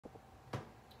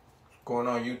Going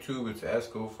on YouTube, it's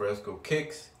Esco for Esco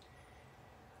Kicks.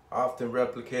 Often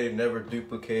replicated, never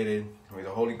duplicated. May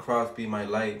the Holy Cross be my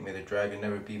light. May the dragon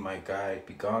never be my guide.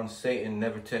 Begone, Satan,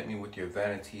 never tempt me with your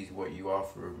vanities. What you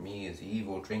offer me is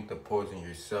evil. Drink the poison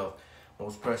yourself.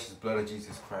 Most precious blood of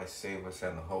Jesus Christ, save us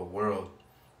and the whole world.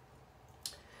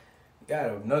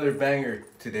 Got another banger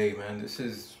today, man. This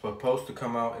is supposed to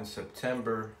come out in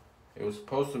September. It was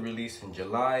supposed to release in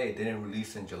July. It didn't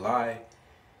release in July.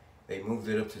 They moved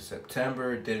it up to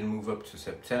September. It didn't move up to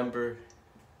September.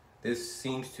 This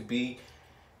seems to be,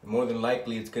 more than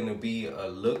likely, it's going to be a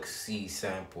look-see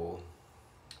sample.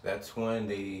 That's when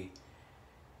they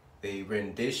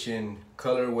rendition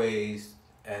colorways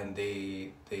and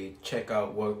they check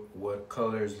out what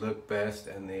colors look best,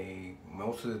 and they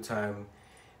most of the time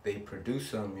they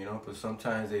produce them, you know, but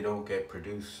sometimes they don't get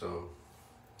produced. So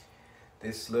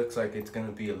this looks like it's going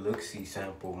to be a look-see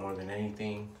sample more than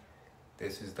anything.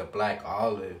 This is the Black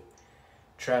Olive.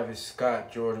 Travis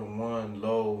Scott, Jordan 1,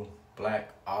 low,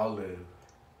 Black Olive.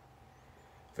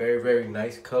 Very, very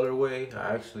nice colorway.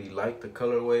 I actually like the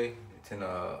colorway. It's in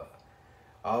a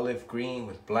olive green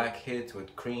with black hits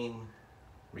with cream.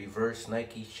 Reverse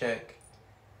Nike check.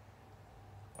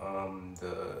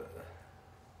 The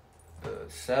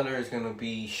seller is going to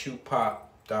be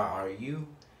shootpop.ru.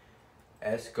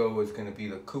 Esco is going to be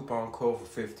the coupon code for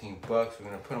 15 bucks. We're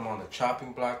going to put them on the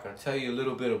chopping block. I'll tell you a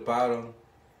little bit about them.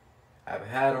 I've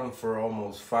had them for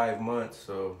almost 5 months,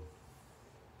 so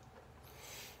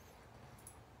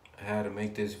I had to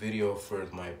make this video for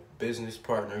my business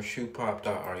partner,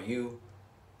 shootpop.ru.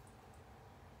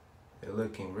 They're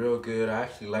looking real good. I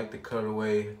actually like the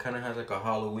colorway. It kind of has like a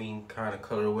Halloween kind of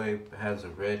colorway. It has the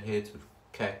red hits with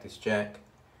Cactus Jack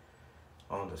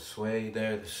on the suede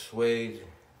there. The suede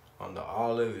on the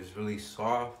olive is really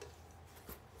soft.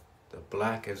 The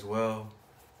black as well.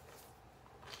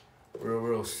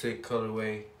 Real sick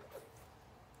colorway.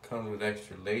 Comes with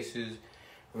extra laces.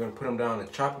 We're gonna put them down on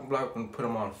the chopping block. We're gonna put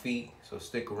them on feet. So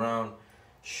stick around.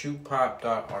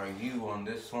 Shootpop.ru on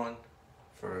this one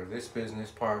for this business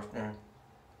partner.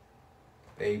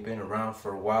 They've been around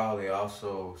for a while. They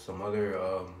also some other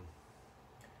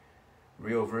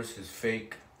real versus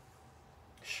fake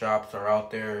shops are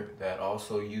out there that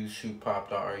also use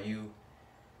shootpop.ru.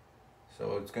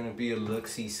 So it's going to be a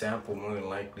look-see sample more than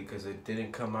likely because it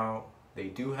didn't come out. They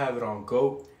do have it on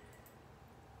GOAT,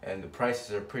 and the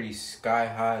prices are pretty sky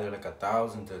high. They're like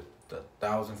 $1,000 to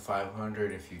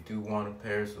 $1,500 if you do want a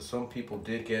pair. So some people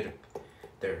did get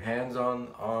their hands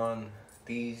on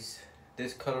this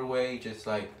colorway, just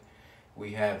like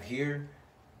we have here.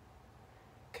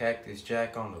 Cactus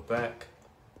Jack on the back.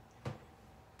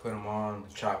 Put them on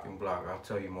the chopping block. I'll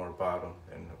tell you more about them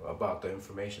and about the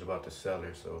information about the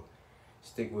seller. So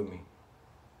stick with me.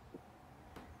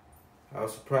 I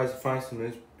was surprised to find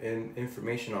some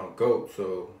information on GOAT.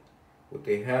 So what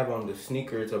they have on the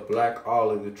sneaker is a Black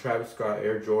Olive, the Travis Scott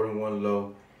Air Jordan 1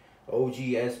 Low.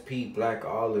 OGSP Black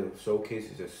Olive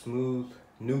showcases a smooth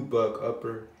nubuck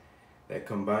upper that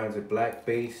combines a black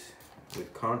base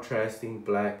with contrasting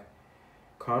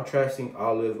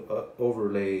olive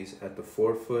overlays at the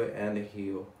forefoot and the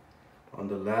heel. On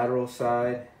the lateral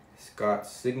side,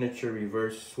 Scott's signature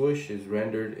reverse swoosh is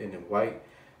rendered in a white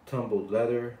tumbled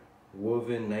leather.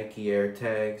 Woven Nike Air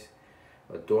tags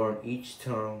adorn each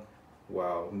tongue,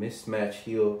 while mismatched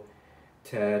heel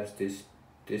tabs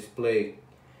display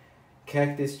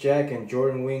Cactus Jack and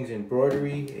Jordan Wings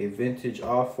embroidery. A vintage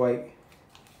off-white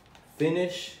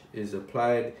finish is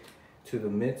applied to the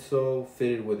midsole,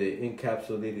 fitted with an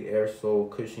encapsulated air sole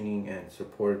cushioning and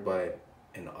supported by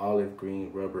an olive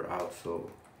green rubber outsole.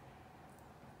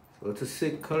 So it's a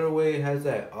sick colorway. It has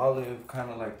that olive, kind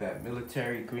of like that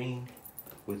military green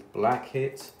with black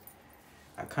hits.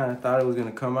 I kind of thought it was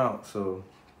gonna come out, so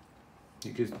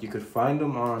you could find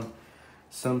them on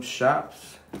some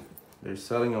shops. They're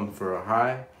selling them for a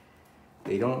high.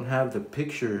 They don't have the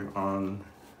picture on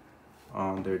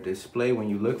their display when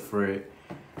you look for it,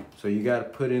 so you got to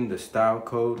put in the style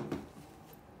code.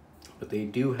 But they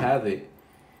do have it.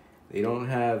 They'll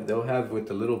have with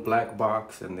the little black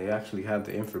box, and they actually have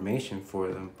the information for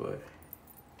them, but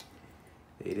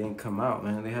they didn't come out,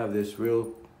 man. They have this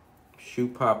real, Shoe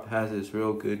Pop has this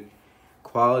real good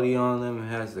quality on them. It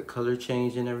has the color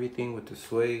change and everything with the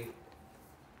suede.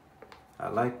 I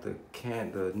like the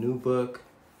nubuck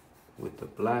with the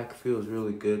black. Feels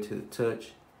really good to the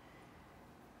touch.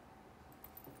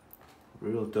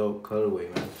 Real dope colorway,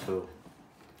 man. So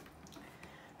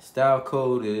style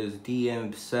code is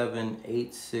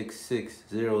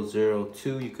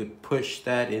DM7866002. You could push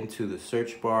that into the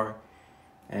search bar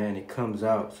and it comes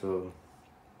out. So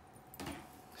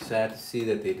sad to see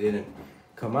that they didn't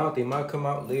come out. They might come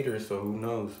out later, so who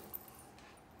knows.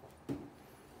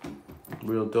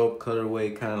 Real dope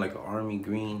colorway, kind of like an army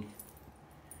green.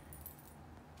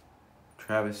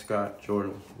 Travis Scott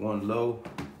Jordan 1 low.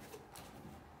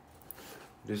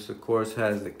 This of course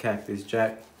has the Cactus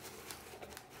Jack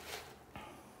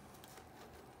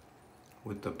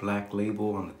with the black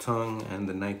label on the tongue and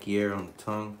the Nike Air on the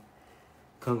tongue.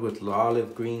 Comes with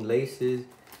olive green laces,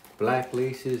 black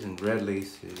laces, and red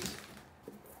laces.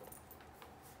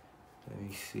 Let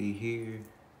me see here.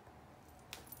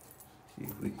 See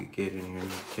if we could get in here.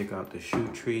 Check out the shoe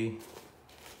tree.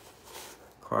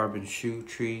 Carbon shoe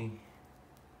tree.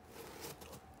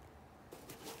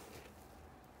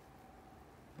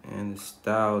 And the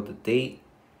style, the date,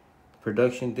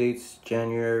 production dates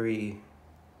January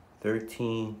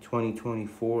 13,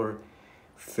 2024,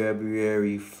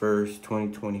 February 1st,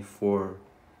 2024.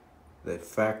 The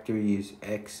factory is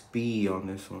XB on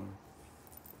this one.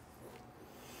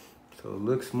 So it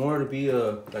looks more to be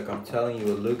a, like I'm telling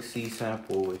you, a look-see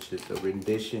sample, which is a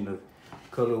rendition of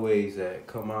colorways that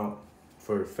come out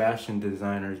for fashion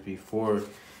designers before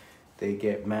they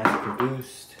get mass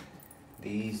produced.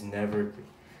 These never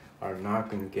are not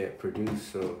going to get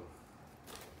produced, so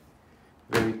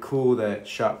very cool that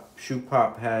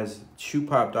shoepop has,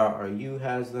 shoepop.ru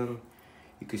has them.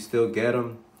 You can still get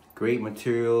them. Great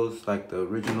materials like the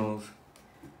originals.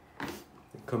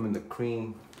 They come in the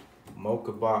cream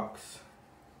mocha box.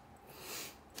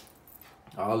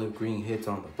 Olive green hits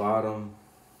on the bottom.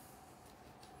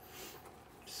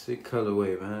 Sick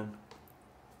colorway, man.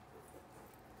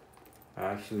 I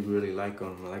actually really like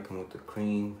them. I like them with the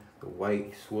cream, the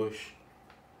white swoosh.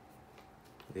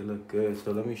 They look good.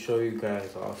 So let me show you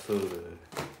guys also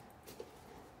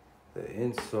the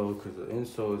insole, because the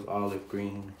insole is olive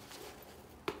green.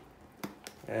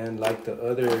 And like the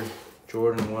other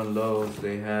Jordan 1 lows,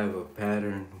 they have a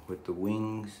pattern with the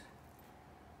wings.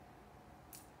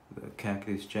 The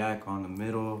Cactus Jack on the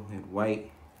middle in white.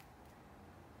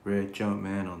 Red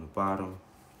Jumpman on the bottom.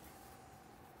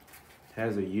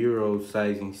 Has a Euro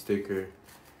sizing sticker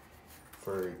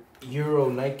for Euro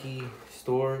Nike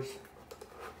stores.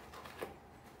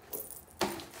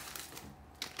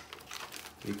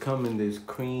 They come in this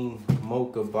cream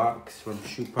mocha box from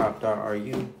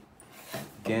shoepop.ru.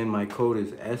 Again, my code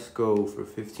is ESCO for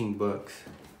 15 bucks.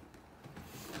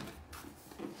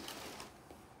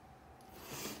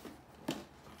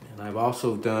 And I've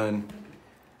also done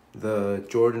the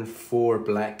Jordan 4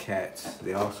 Black Cats.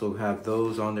 They also have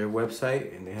those on their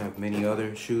website, and they have many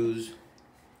other shoes.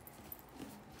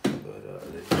 But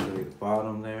let's show you the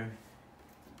bottom there.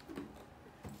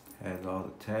 Has all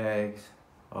the tags,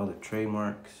 all the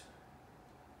trademarks.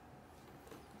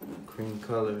 Cream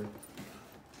color.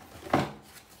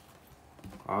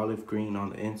 Olive green on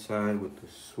the inside with the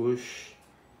swoosh.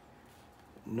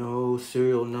 No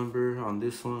serial number on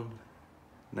this one.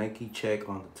 Nike check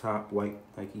on the top, white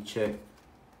Nike check.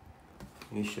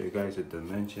 Let me show you guys the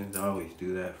dimensions. I always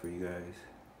do that for you guys.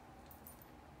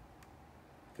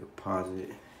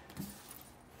 Deposit.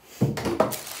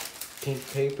 Pink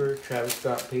paper, Travis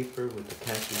Scott paper with the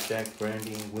Cactus Jack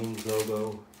branding, Wings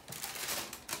logo.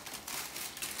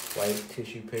 White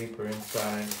tissue paper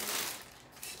inside.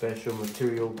 Special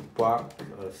material box,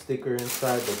 sticker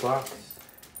inside the box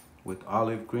with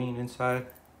olive green inside.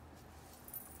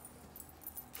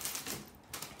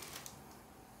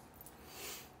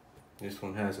 This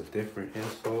one has a different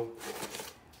insole.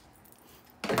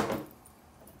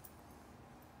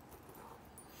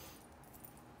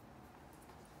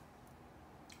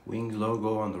 Wings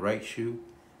logo on the right shoe.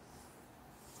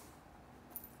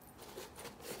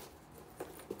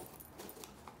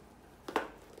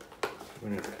 We're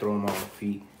gonna throw them on the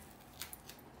feet.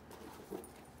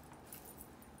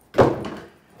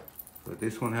 So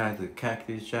this one has the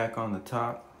Cactus Jack on the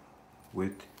top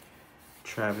with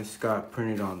Travis Scott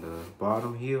printed on the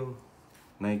bottom heel.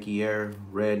 Nike Air,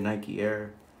 red Nike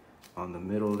Air on the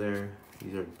middle there.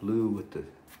 These are blue with the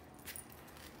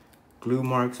glue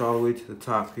marks all the way to the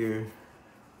top here.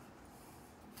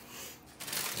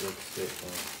 Looks sick,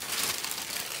 man.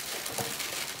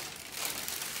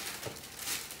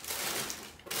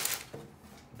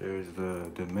 There's the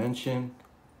dimension.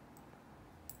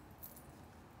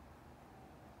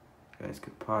 You guys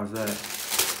could pause that.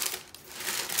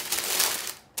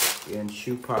 Again,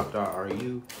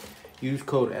 shoepop.ru. Use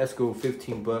code ESCO,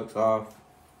 15 bucks off.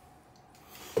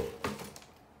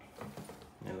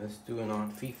 And let's do an on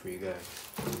feet for you guys.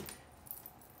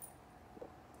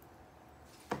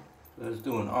 Let's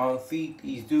do an on feet.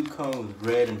 These do come with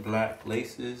red and black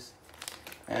laces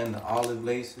and the olive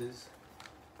laces.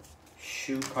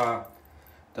 Shoepop.ru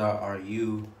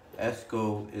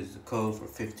Esco is the code for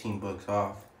 15 bucks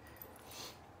off.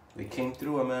 They came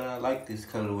through, man. I like this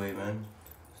colorway, man.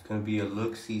 It's gonna be a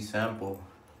look-see sample.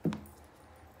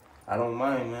 I don't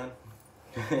mind, man.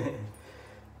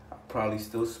 I'll probably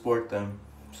still sport them,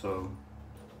 so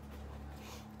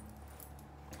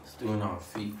let's do it on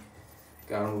feet.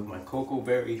 Got them with my cocoa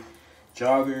berry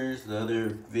joggers. The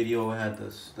other video I had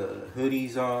the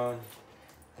hoodies on.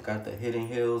 I got the Hidden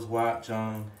Hills watch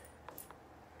on.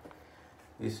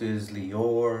 This is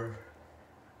Lior,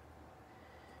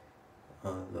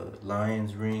 the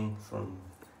lion's ring from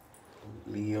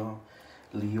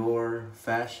Lior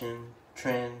Fashion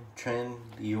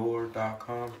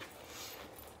Lior.com.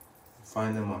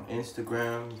 Find them on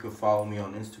Instagram. You can follow me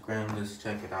on Instagram. Just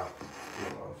check it out.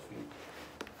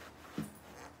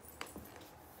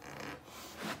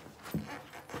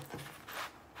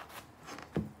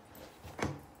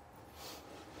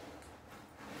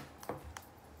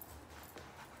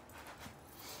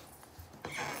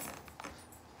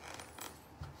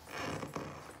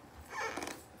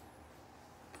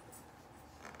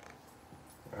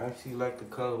 I actually like the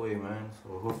colorway, man.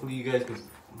 So hopefully you guys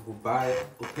will buy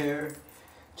a pair.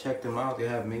 Check them out. They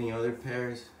have many other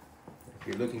pairs. If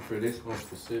you're looking for this one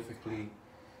specifically,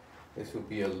 this would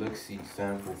be a look-see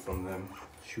sample from them.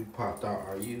 Shoe popped out,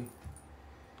 are you?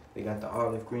 They got the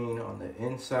olive green on the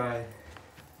inside.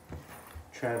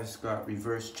 Travis Scott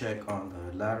reverse check on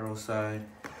the lateral side.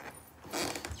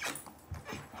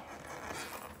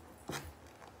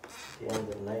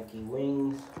 And the Nike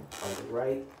wings on the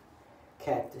right.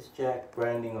 Cactus Jack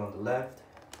branding on the left.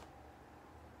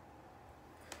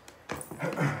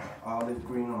 Olive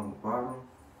green on the bottom.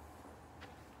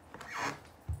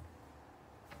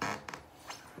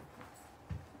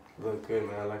 Look good,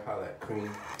 man. I like how that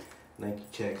cream Nike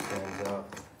check stands out.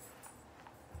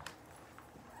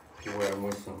 You wear them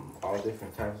with all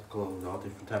different types of clothes, all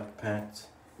different types of pants.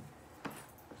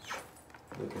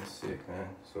 Looking sick, man.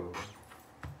 So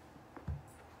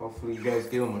hopefully you guys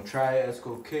give them a try.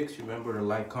 Esco Kicks. Remember to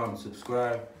like, comment,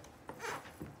 subscribe.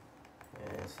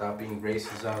 And stop being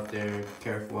racist out there. Be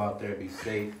careful out there. Be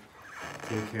safe.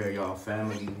 Take care of y'all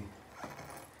family.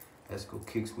 Esco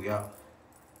Kicks. We out.